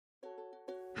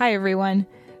Hi, everyone.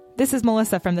 This is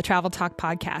Melissa from the Travel Talk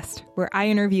podcast, where I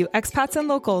interview expats and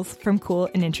locals from cool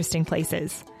and interesting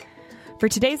places. For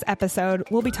today's episode,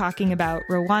 we'll be talking about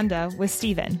Rwanda with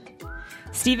Steven.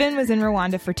 Steven was in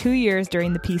Rwanda for 2 years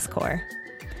during the Peace Corps.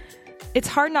 It's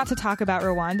hard not to talk about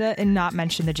Rwanda and not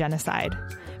mention the genocide,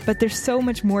 but there's so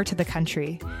much more to the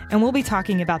country, and we'll be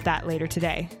talking about that later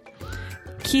today.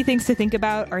 Key things to think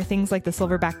about are things like the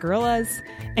silverback gorillas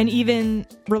and even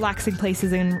relaxing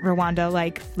places in Rwanda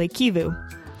like Lake Kivu.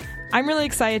 I'm really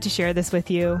excited to share this with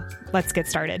you. Let's get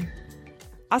started.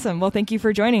 Awesome. Well, thank you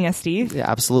for joining us, Steve. Yeah,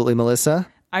 absolutely, Melissa.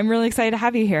 I'm really excited to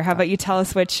have you here. How about you tell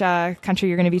us which country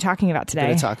you're going to be talking about today? We're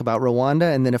going to talk about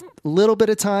Rwanda and then a little bit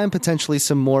of time, potentially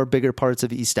some more bigger parts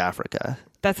of East Africa.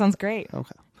 That sounds great.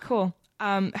 Okay. Cool.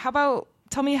 How about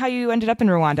tell me how you ended up in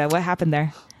Rwanda? What happened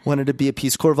there? Wanted to be a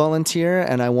Peace Corps volunteer,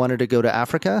 and I wanted to go to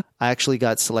Africa. I actually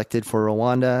got selected for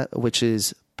Rwanda, which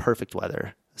is perfect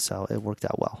weather, so it worked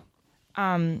out well.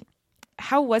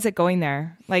 How was it going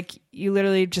there? Like, you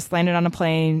literally just landed on a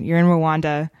plane, you're in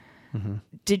Rwanda.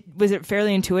 Mm-hmm. Was it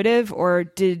fairly intuitive, or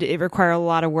did it require a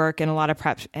lot of work and a lot of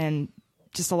prep and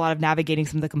just a lot of navigating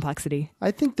some of the complexity? I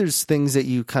think there's things that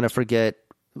you kind of forget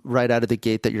right out of the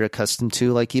gate that you're accustomed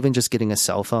to, like even just getting a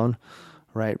cell phone.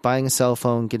 Right. Buying a cell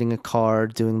phone, getting a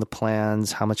card, doing the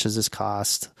plans. How much does this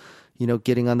cost? You know,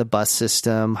 getting on the bus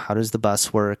system. How does the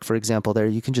bus work? For example, there,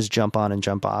 you can just jump on and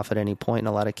jump off at any point in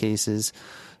a lot of cases.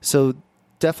 So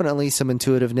definitely some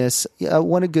intuitiveness. Yeah,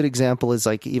 one good example is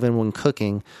like even when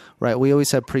cooking, right? We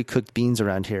always have pre-cooked beans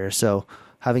around here. So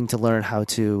having to learn how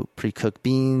to pre-cook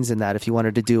beans, and that if you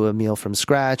wanted to do a meal from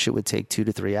scratch, it would take 2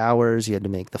 to 3 hours. You had to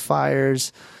make the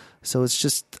fires. So it's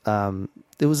just,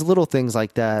 it was little things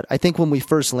like that. I think when we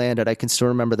first landed, I can still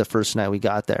remember the first night we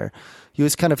got there. You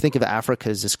always kind of think of Africa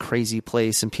as this crazy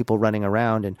place and people running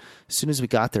around. And as soon as we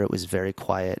got there, it was very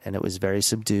quiet and it was very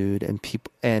subdued. And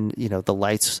people, and you know, the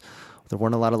lights, there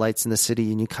weren't a lot of lights in the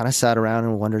city. And you kind of sat around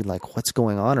and wondered, like, what's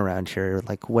going on around here?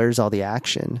 Like, where's all the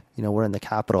action? You know, we're in the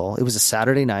capital. It was a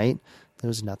Saturday night. There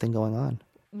was nothing going on.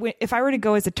 If I were to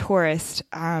go as a tourist,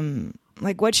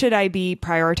 like, what should I be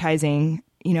prioritizing?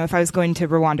 You know, if I was going to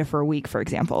Rwanda for a week, for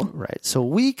example. Right. So a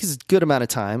week is a good amount of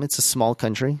time. It's a small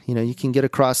country. You know, you can get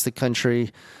across the country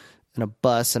in a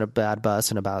bus, and a bad bus,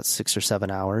 in about 6 or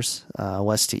 7 hours,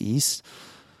 west to east.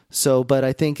 So, but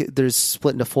I think there's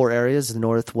split into 4 areas: the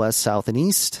north, west, south, and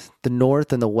east. The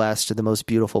north and the west are the most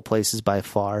beautiful places by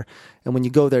far. And when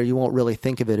you go there, you won't really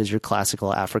think of it as your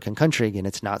classical African country. Again,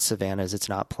 it's not savannas, it's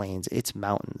not plains, it's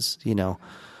mountains. You know,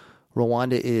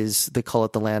 Rwanda is, they call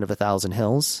it the land of 1,000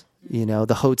 hills. You know,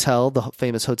 the hotel, the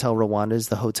famous Hotel Rwanda, is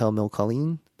the Hotel Mille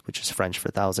Collines, which is French for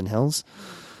 1,000 hills.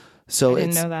 So I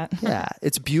didn't know that. Yeah,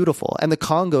 it's beautiful. And the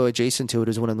Congo adjacent to it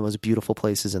is one of the most beautiful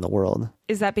places in the world.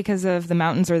 Is that because of the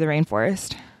mountains or the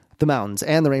rainforest? The mountains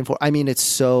and the rainforest. I mean, it's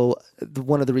so,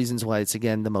 one of the reasons why it's,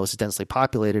 again, the most densely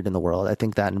populated in the world. I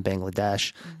think that in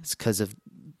Bangladesh is because of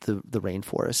the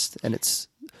rainforest. And it's,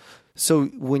 so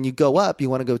when you go up, you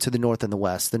want to go to the north and the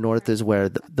west. The north is where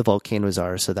the volcanoes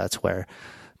are. So that's where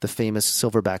the famous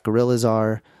silverback gorillas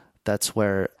are. That's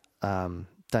where Dian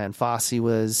Fossey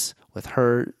was with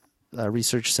her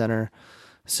research center.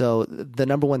 So the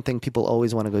number one thing people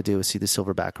always want to go do is see the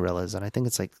silverback gorillas. And I think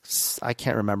it's like, I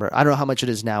can't remember. I don't know how much it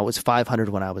is now. It was 500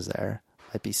 when I was there.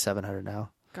 Might be 700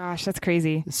 now. Gosh, that's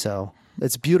crazy. So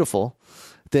it's beautiful.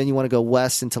 Then you want to go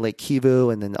west into Lake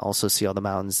Kivu and then also see all the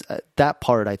mountains. That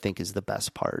part, I think, is the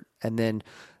best part. And then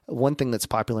one thing that's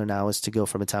popular now is to go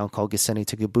from a town called Gisenyi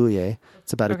to Gabuye.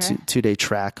 It's about a two-day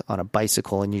track on a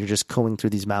bicycle, and you're just going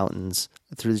through these mountains,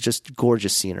 through just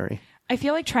gorgeous scenery. I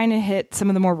feel like trying to hit some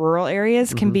of the more rural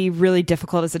areas can be really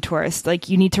difficult as a tourist. Like,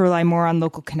 you need to rely more on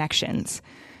local connections.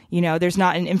 You know, there's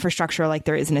not an infrastructure like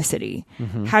there is in a city.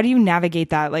 How do you navigate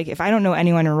that? Like, if I don't know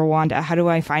anyone in Rwanda, how do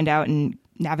I find out and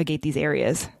navigate these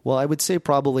areas? Well, I would say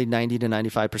probably 90 to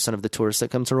 95% of the tourists that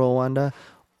come to Rwanda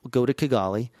go to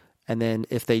Kigali. And then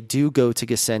if they do go to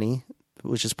Gisenyi,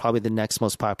 which is probably the next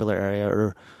most popular area,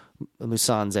 or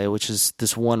Musanze, which is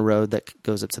this one road that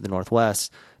goes up to the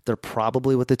northwest, they're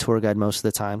probably with the tour guide most of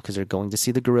the time because they're going to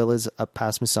see the gorillas up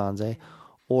past Musanze,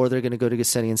 or they're going to go to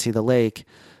Gisenyi and see the lake.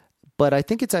 But I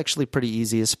think it's actually pretty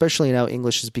easy, especially now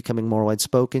English is becoming more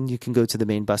widespoken. You can go to the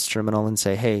main bus terminal and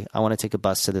say, hey, I want to take a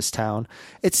bus to this town.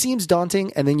 It seems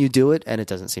daunting, and then you do it, and it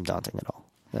doesn't seem daunting at all.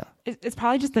 Yeah, It's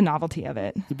probably just the novelty of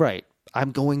it. Right.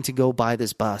 I'm going to go buy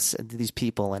this bus and these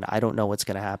people, and I don't know what's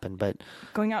going to happen. But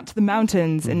going out to the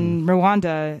mountains in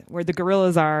Rwanda where the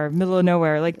gorillas are, middle of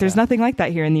nowhere, like there's nothing like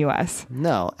that here in the U.S.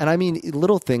 No. And I mean,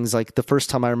 little things like the first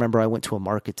time I remember I went to a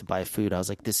market to buy food, I was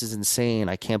like, this is insane.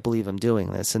 I can't believe I'm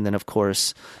doing this. And then, of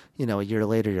course, you know, a year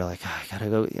later, you're like, I got to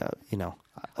go, you know.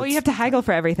 Well, you have to haggle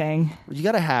for everything. You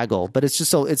got to haggle, but it's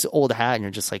just it's old hat, and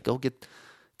you're just like, go do,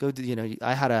 you know,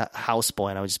 I had a houseboy,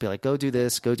 and I would just be like, go do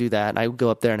this, go do that. And I would go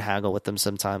up there and haggle with them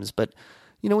sometimes. But,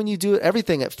 you know, when you do it,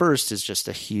 everything at first is just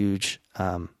a huge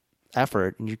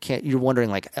effort, and you're wondering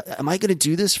like, am I going to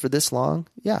do this for this long?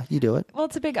 Yeah, you do it. Well,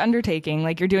 it's a big undertaking.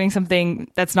 Like you're doing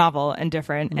something that's novel and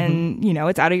different, and you know,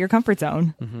 it's out of your comfort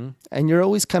zone. And you're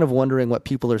always kind of wondering what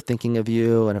people are thinking of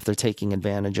you, and if they're taking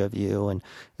advantage of you, and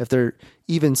if they're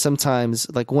even sometimes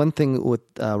like one thing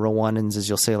with Rwandans is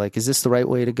you'll say like, is this the right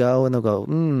way to go? And they'll go,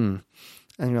 and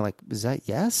you're like, is that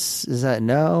yes? Is that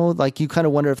no? Like you kind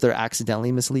of wonder if they're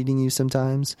accidentally misleading you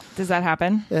sometimes. Does that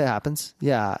happen? It happens.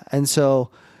 Yeah. And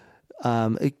so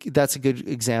that's a good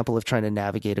example of trying to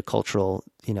navigate a cultural,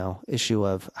 you know, issue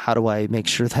of how do I make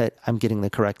sure that I'm getting the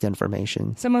correct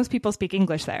information. So most people speak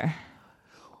English there.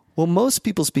 Well, most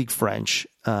people speak French.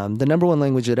 The number one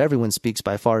language that everyone speaks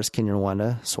by far is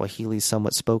Kinyarwanda. Swahili is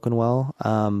somewhat spoken well.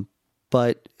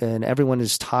 And everyone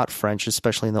is taught French,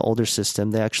 especially in the older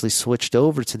system. They actually switched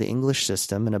over to the English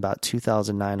system in about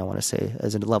 2009, I want to say,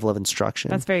 as a level of instruction.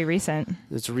 That's very recent.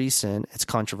 It's recent. It's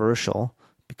controversial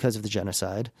because of the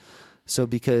genocide. So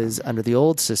because under the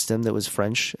old system that was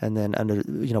French, and then under,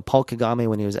 you know, Paul Kagame,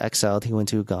 when he was exiled, he went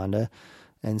to Uganda.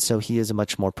 And so he is a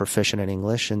much more proficient in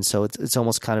English. And so it's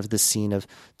almost kind of the scene of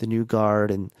the new guard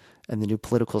and the new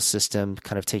political system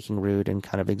kind of taking root and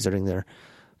kind of exerting their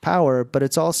power. But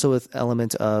it's also an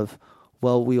element of,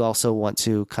 well, we also want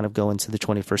to kind of go into the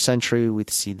 21st century. We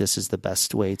see this as the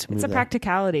best way to move. It's a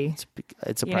practicality.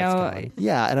 It's a practicality.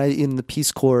 Yeah. And in the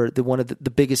Peace Corps, one of the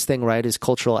biggest thing, right, is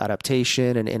cultural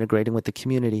adaptation and integrating with the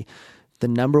community. The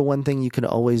number one thing you can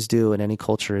always do in any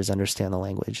culture is understand the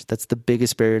language. That's the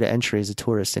biggest barrier to entry as a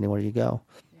tourist anywhere you go.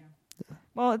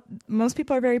 Well, most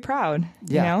people are very proud.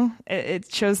 You know,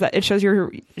 it shows a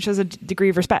degree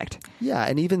of respect. Yeah,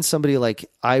 and even somebody like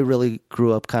I really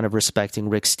grew up kind of respecting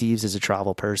Rick Steves as a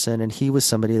travel person, and he was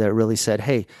somebody that really said,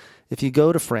 "Hey, if you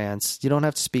go to France, you don't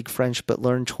have to speak French, but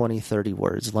learn 20, 30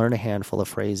 words, learn a handful of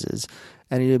phrases,"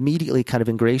 and it immediately kind of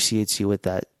ingratiates you with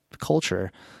that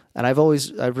culture. And I've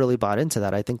really bought into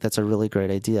that. I think that's a really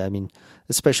great idea. I mean,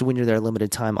 especially when you're there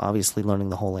limited time, obviously learning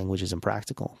the whole language is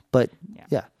impractical. But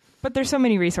yeah. But there's so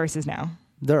many resources now.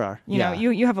 There are. You know,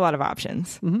 you have a lot of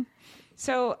options.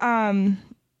 So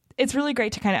it's really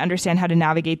great to kind of understand how to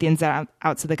navigate the ins and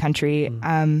outs of the country.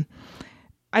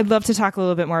 I'd love to talk a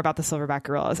little bit more about the silverback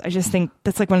gorillas. I just think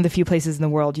that's like one of the few places in the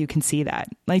world you can see that.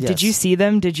 Like, Did you see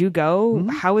them? Did you go?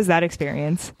 How was that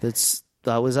experience?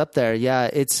 I was up there. Yeah,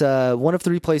 it's one of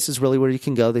 3 places really where you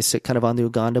can go. They sit kind of on the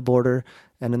Uganda border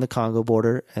and in the Congo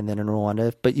border and then in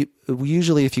Rwanda. But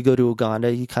usually if you go to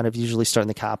Uganda, you kind of usually start in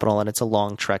the capital, and it's a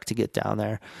long trek to get down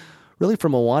there. Really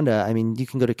from Rwanda, I mean, you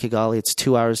can go to Kigali. It's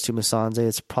 2 hours to Musanze.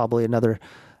 It's probably another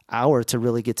hour to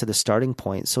really get to the starting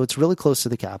point. So it's really close to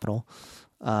the capital.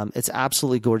 It's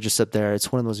absolutely gorgeous up there.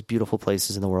 It's one of the most beautiful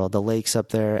places in the world. The lake's up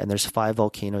there, and there's 5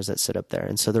 volcanoes that sit up there.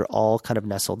 And so they're all kind of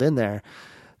nestled in there.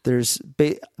 There's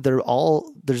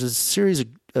a series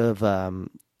of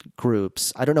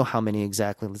groups. I don't know how many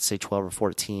exactly, let's say 12 or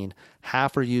 14.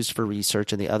 Half are used for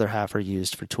research and the other half are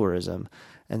used for tourism.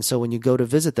 And so when you go to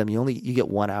visit them, you get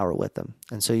 1 hour with them.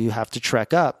 And so you have to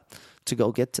trek up to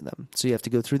go get to them. So you have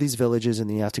to go through these villages, and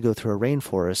then you have to go through a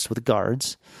rainforest with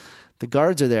guards. The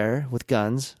guards are there with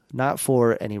guns, not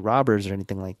for any robbers or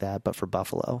anything like that, but for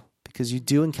buffalo, because you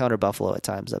do encounter buffalo at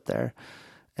times up there.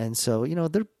 And so, you know,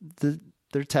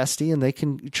 they're testy and they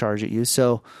can charge at you.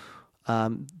 So,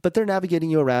 but they're navigating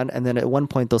you around. And then at one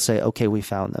point they'll say, okay, we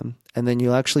found them. And then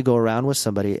you'll actually go around with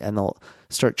somebody and they'll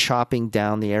start chopping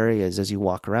down the areas as you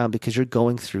walk around, because you're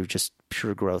going through just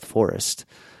pure growth forest.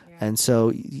 Yeah. And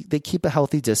so they keep a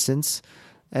healthy distance,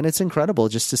 and it's incredible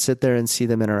just to sit there and see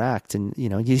them interact. And, you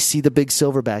know, you see the big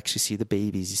silverbacks, you see the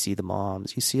babies, you see the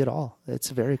moms, you see it all. It's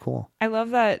very cool. I love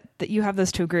that you have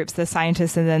those 2 groups, the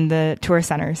scientists and then the tourist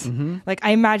centers. Like,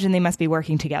 I imagine they must be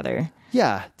working together.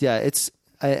 Yeah.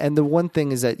 And the one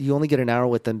thing is that you only get an hour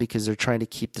with them because they're trying to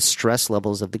keep the stress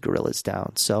levels of the gorillas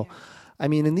down. So, I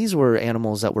mean, and these were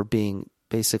animals that were being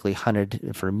basically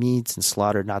hunted for meats and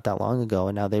slaughtered not that long ago.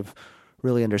 And now they've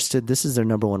really understood this is their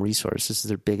number one resource. This is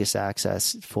their biggest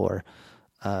access for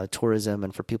tourism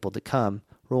and for people to come.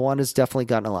 Rwanda's definitely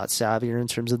gotten a lot savvier in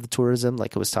terms of the tourism.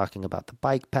 Like I was talking about the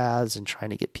bike paths and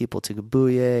trying to get people to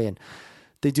Gabuye and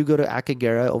They do go to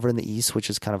Akagera over in the east, which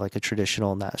is kind of like a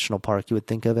traditional national park you would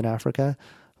think of in Africa.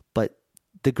 But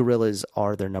the gorillas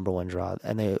are their number one draw,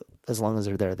 and as long as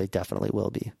they're there, they definitely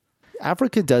will be.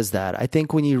 Africa does that. I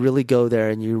think when you really go there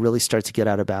and you really start to get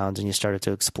out of bounds and you started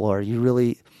to explore,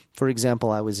 for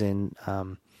example, I was in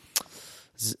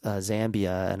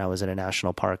Zambia, and I was at a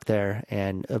national park there,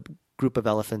 and a group of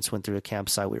elephants went through a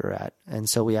campsite we were at. And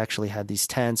so we actually had these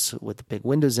tents with the big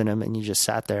windows in them, and you just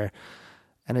sat there.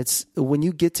 And it's when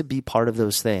you get to be part of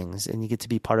those things and you get to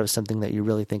be part of something that you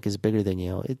really think is bigger than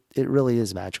you, it really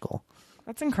is magical.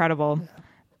 That's incredible.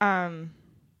 Yeah.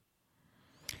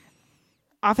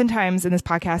 Oftentimes in this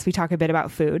podcast, we talk a bit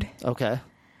about food. Okay.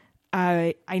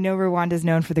 I know Rwanda is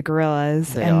known for the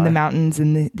gorillas the mountains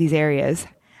in these areas.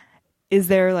 Is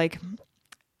there like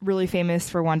really famous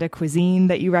Rwanda cuisine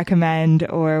that you recommend,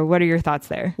 or what are your thoughts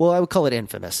there? Well, I would call it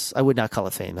infamous. I would not call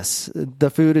it famous. The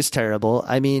food is terrible.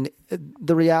 I mean,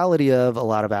 the reality of a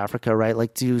lot of Africa, right?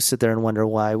 Like, do you sit there and wonder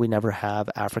why we never have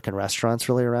African restaurants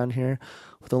really around here,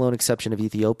 with the lone exception of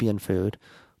Ethiopian food?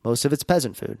 Most of it's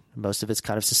peasant food. Most of it's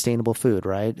kind of sustainable food,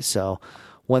 right? So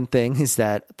one thing is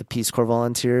that the Peace Corps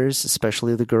volunteers,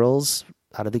 especially the girls,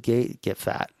 out of the gate, get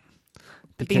fat.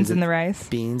 The beans and the rice.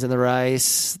 Beans and the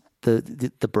rice,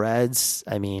 the breads.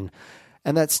 I mean,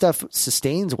 and that stuff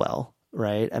sustains well,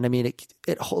 right? And I mean,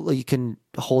 you can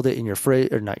hold it in your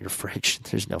fridge, or not your fridge.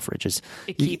 There's no fridges.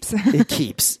 Keeps. It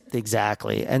keeps,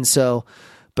 exactly. And so,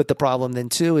 but the problem then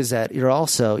too is that you're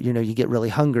also, you get really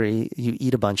hungry. You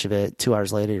eat a bunch of it. 2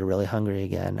 hours later, you're really hungry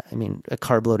again. I mean, a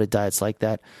carb-loaded diet's like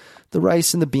that. The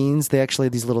rice and the beans, they actually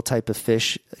have these little type of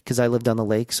fish, because I lived on the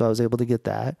lake, so I was able to get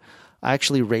that. I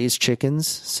actually raised chickens,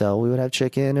 so we would have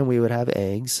chicken and we would have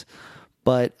eggs.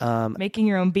 But making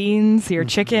your own beans, your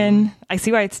chicken, I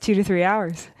see why it's 2 to 3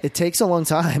 hours. It takes a long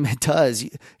time. It does.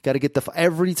 You got to get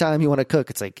every time you want to cook,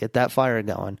 it's like, get that fire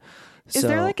going. Is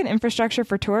there like an infrastructure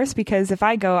for tourists? Because if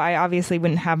I go, I obviously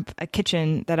wouldn't have a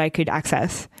kitchen that I could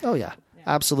access. Oh, yeah.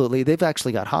 Absolutely. They've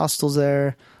actually got hostels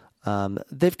there.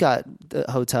 They've got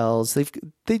hotels.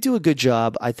 They do a good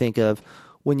job, I think, of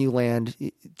when you land,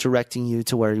 directing you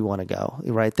to where you want to go,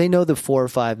 right? They know the 4 or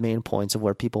 5 main points of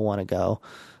where people want to go.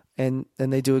 And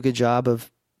they do a good job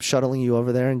of shuttling you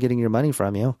over there and getting your money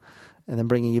from you and then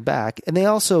bringing you back. And they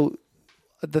also...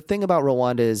 The thing about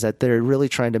Rwanda is that they're really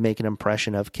trying to make an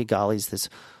impression of Kigali's this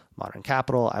modern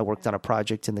capital. I worked on a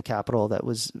project in the capital that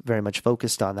was very much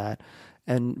focused on that.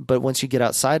 But once you get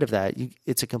outside of that,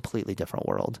 it's a completely different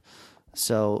world.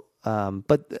 So,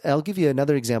 but I'll give you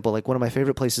another example. Like, one of my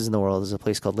favorite places in the world is a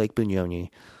place called Lake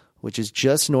Bunyonyi, which is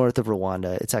just north of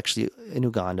Rwanda. It's actually in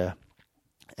Uganda.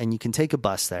 And you can take a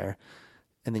bus there.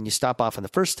 And then you stop off in the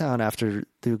first town after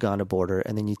the Uganda border,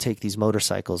 and then you take these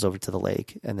motorcycles over to the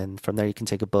lake. And then from there, you can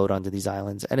take a boat onto these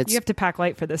islands. And you have to pack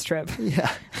light for this trip.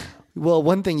 Yeah. Well,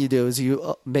 one thing you do is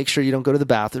you make sure you don't go to the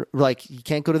bathroom. Like, you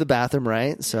can't go to the bathroom,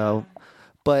 right? So,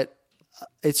 but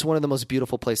it's one of the most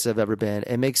beautiful places I've ever been.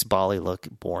 It makes Bali look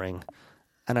boring,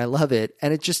 and I love it.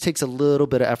 And it just takes a little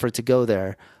bit of effort to go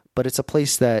there. But it's a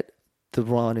place that the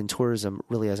Rwandan tourism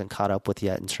really hasn't caught up with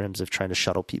yet in terms of trying to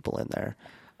shuttle people in there.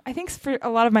 I think for a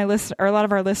lot of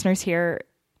our listeners here,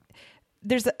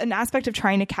 there's an aspect of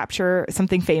trying to capture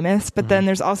something famous, but then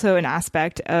there's also an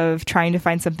aspect of trying to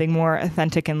find something more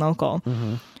authentic and local.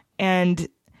 And,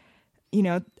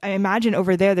 I imagine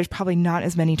over there's probably not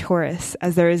as many tourists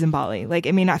as there is in Bali. Like,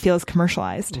 it may not feel as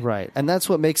commercialized. Right. And that's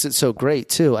what makes it so great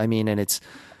too. I mean, and it's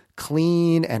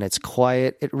clean and it's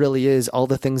quiet. It really is all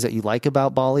the things that you like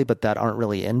about Bali, but that aren't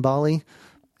really in Bali.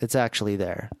 It's actually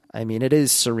there. I mean, it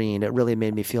is serene. It really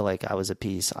made me feel like I was at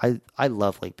peace. I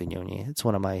love Lake Bunyonyi. It's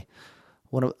like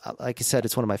I said,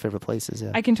 it's one of my favorite places.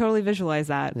 Yeah. I can totally visualize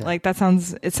that. Yeah. Like,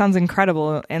 it sounds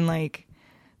incredible. And like,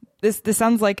 this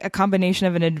sounds like a combination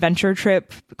of an adventure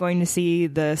trip, going to see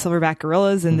the silverback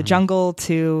gorillas in the jungle,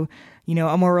 to,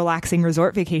 a more relaxing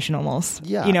resort vacation almost.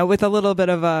 Yeah. With a little bit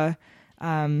of a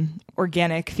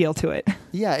organic feel to it.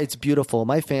 Yeah, it's beautiful.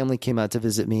 My family came out to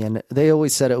visit me, and they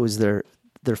always said it was their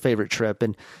favorite trip.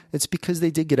 And it's because they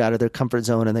did get out of their comfort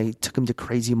zone, and they took them to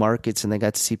crazy markets, and they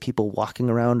got to see people walking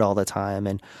around all the time.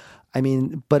 And I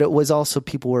mean, but it was also,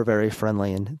 people were very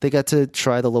friendly, and they got to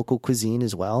try the local cuisine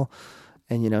as well.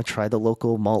 And, try the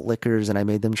local malt liquors, and I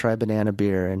made them try banana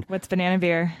beer. And what's banana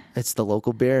beer? It's the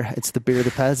local beer. It's the beer of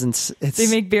the peasants. They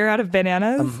make beer out of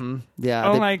bananas? Yeah.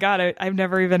 Oh my God. I've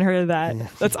never even heard of that. Yeah.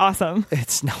 That's awesome.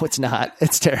 It's not.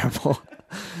 It's terrible.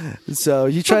 So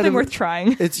you try something worth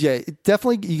trying.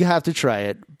 Definitely you have to try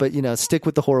it, but stick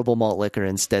with the horrible malt liquor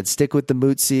instead. Stick with the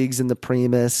Mutsigs and the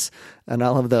Primus and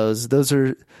all of those. Those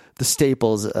the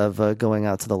staples of going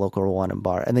out to the local Rwandan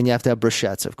bar. And then you have to have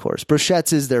brochettes, of course.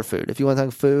 Brochettes is their food. If you want to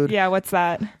talk food, Yeah, what's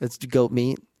that? it's goat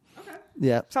meat. Okay.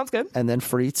 Yeah. Sounds good. And then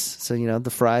frites. So, the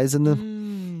fries and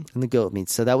the goat meat.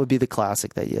 So that would be the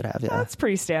classic that you'd have. Yeah. That's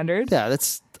pretty standard. Yeah.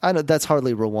 I know that's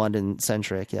hardly Rwandan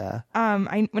centric. Yeah.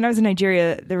 When I was in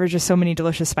Nigeria, there were just so many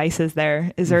delicious spices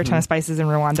there. Is there a ton of spices in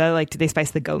Rwanda? Like, do they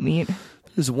spice the goat meat?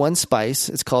 There's one spice.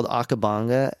 It's called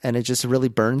akabanga, and it just really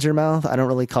burns your mouth. I don't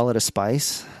really call it a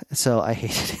spice, so I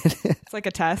hated it. It's like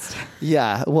a test.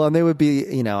 Yeah. Well, and they would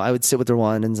be, I would sit with the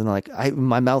Rwandans, and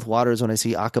my mouth waters when I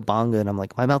see akabanga, and I'm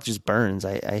like, my mouth just burns.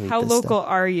 I hate How this local stuff.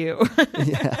 are you?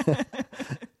 Yeah.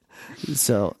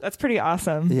 So That's pretty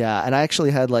awesome. yeah, and I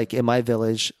actually had in my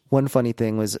village, one funny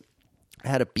thing was I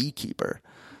had a beekeeper,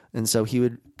 and so he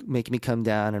would make me come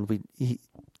down, and he'd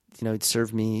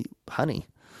serve me honey.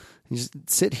 He'd just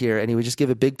sit here, and he would just give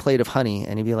a big plate of honey,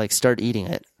 and he'd be like, "Start eating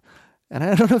it." And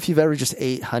I don't know if you've ever just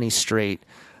ate honey straight,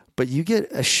 but you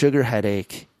get a sugar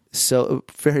headache so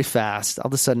very fast. All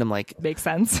of a sudden, I'm like, Makes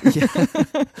sense. yeah,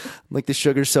 like the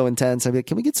sugar's so intense. I'd be like,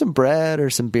 can we get some bread or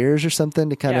some beers or something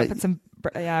to kind of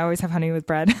I always have honey with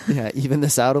bread. even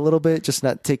this out a little bit, just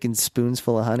not taking spoons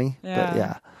full of honey.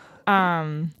 But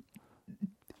yeah.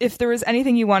 If there was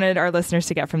anything you wanted our listeners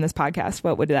to get from this podcast,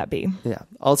 what would that be? Yeah.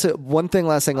 Also,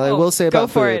 last thing I will say about go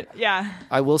for food. it. Yeah.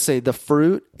 I will say the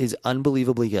fruit is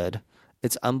unbelievably good.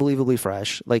 It's unbelievably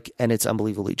fresh, and it's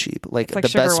unbelievably cheap. It's like the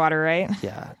sugar best, water, right?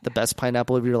 Yeah. The best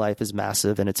pineapple of your life is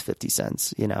massive, and it's 50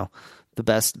 cents. The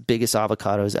biggest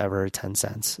avocados ever are 10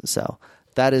 cents. So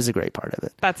that is a great part of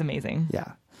it. That's amazing.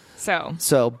 Yeah.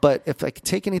 So, But if I could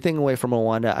take anything away from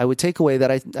Rwanda, I would take away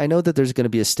that I know that there's going to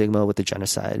be a stigma with the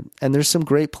genocide. And there's some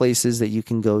great places that you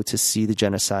can go to see the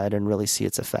genocide and really see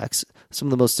its effects. Some of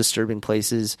the most disturbing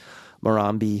places,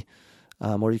 Murambi,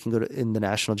 or you can go in the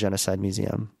National Genocide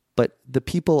Museum. But the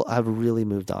people have really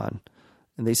moved on.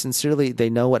 And they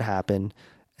know what happened.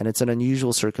 And it's an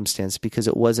unusual circumstance because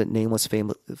it wasn't nameless,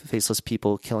 faceless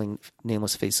people killing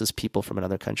nameless, faceless people from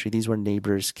another country. These were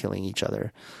neighbors killing each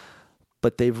other.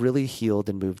 But they've really healed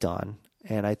and moved on.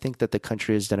 And I think that the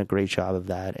country has done a great job of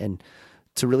that. And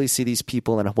to really see these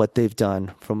people and what they've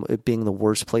done from it being the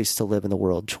worst place to live in the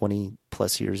world 20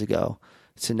 plus years ago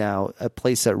to now a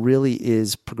place that really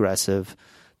is progressive,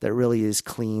 that really is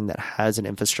clean, that has an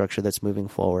infrastructure that's moving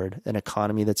forward, an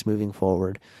economy that's moving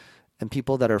forward, and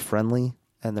people that are friendly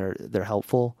and they're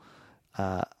helpful.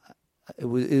 It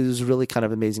was really kind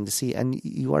of amazing to see, and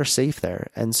you are safe there.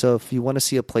 And so if you want to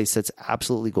see a place that's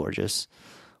absolutely gorgeous,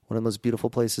 one of the most beautiful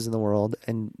places in the world,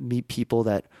 and meet people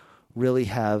that really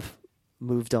have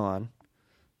moved on,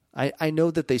 I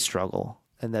know that they struggle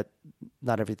and that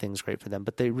not everything's great for them,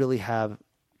 but they really have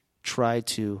tried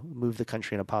to move the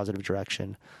country in a positive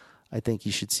direction. I think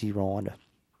you should see Rwanda.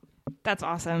 That's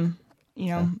awesome.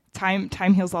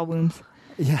 Time heals all wounds.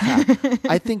 Yeah.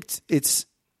 I think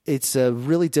it's a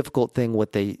really difficult thing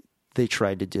what they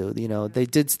tried to do. They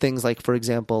did things like, for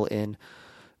example, in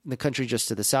the country just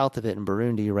to the south of it, in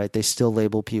Burundi, right? They still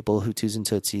label people Hutus and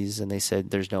Tutsis, and they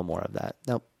said there's no more of that.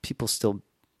 Now, people still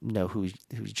know who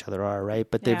each other are, right?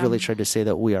 But they've really tried to say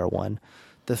that we are one.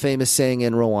 The famous saying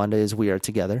in Rwanda is "We are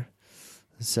together."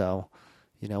 So,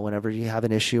 whenever you have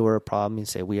an issue or a problem, you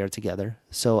say "We are together."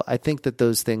 So I think that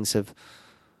those things have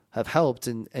helped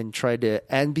and tried to,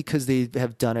 and because they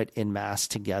have done it in mass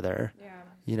together,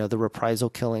 the reprisal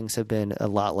killings have been a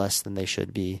lot less than they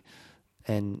should be.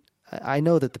 And I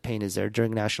know that the pain is there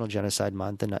during National Genocide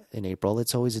Month in April.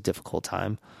 It's always a difficult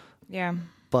time. Yeah.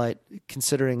 But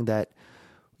considering that,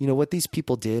 what these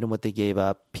people did and what they gave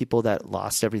up, people that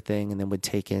lost everything and then would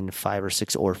take in 5 or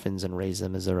 6 orphans and raise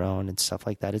them as their own and stuff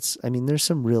like that. There's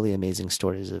some really amazing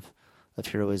stories of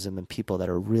heroism and people that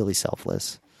are really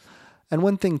selfless. And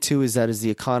one thing too is that as the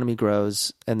economy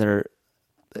grows and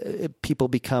people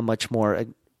become much more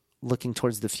looking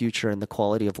towards the future and the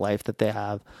quality of life that they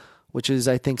have, which is,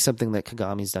 I think, something that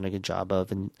Kagame's done a good job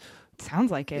of. And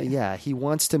sounds like it. Yeah, he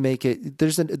wants to make it.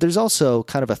 There's also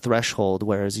kind of a threshold,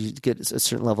 whereas you get a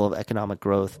certain level of economic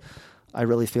growth. I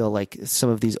really feel like some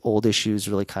of these old issues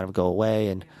really kind of go away,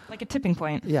 and like a tipping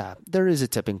point. Yeah, there is a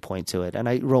tipping point to it, and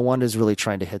Rwanda is really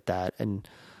trying to hit that. And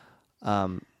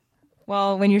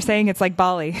well, when you're saying it's like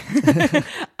Bali,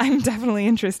 I'm definitely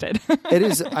interested. It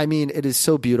is. It is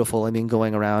so beautiful.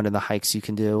 Going around and the hikes you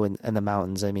can do and the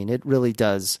mountains. It really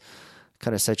does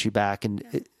kind of set you back.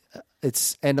 And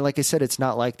and like I said, it's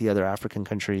not like the other African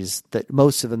countries that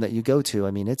most of them that you go to.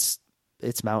 It's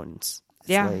mountains.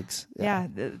 It's lakes. Yeah.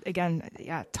 Again,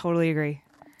 totally agree.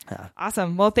 Yeah.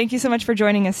 Awesome. Well, thank you so much for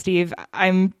joining us, Steve.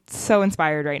 I'm so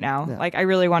inspired right now. Yeah. I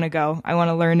really want to go. I want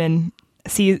to learn and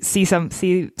see some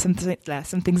things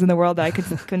in the world that I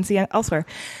couldn't see elsewhere.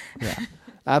 Yeah,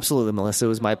 absolutely, Melissa. It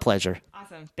was my pleasure.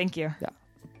 Awesome. Thank you. Yeah.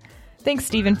 Thanks,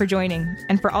 Stephen, for joining.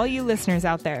 And for all you listeners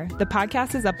out there, the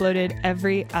podcast is uploaded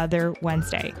every other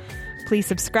Wednesday. Please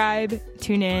subscribe,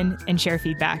 tune in, and share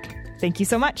feedback. Thank you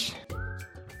so much.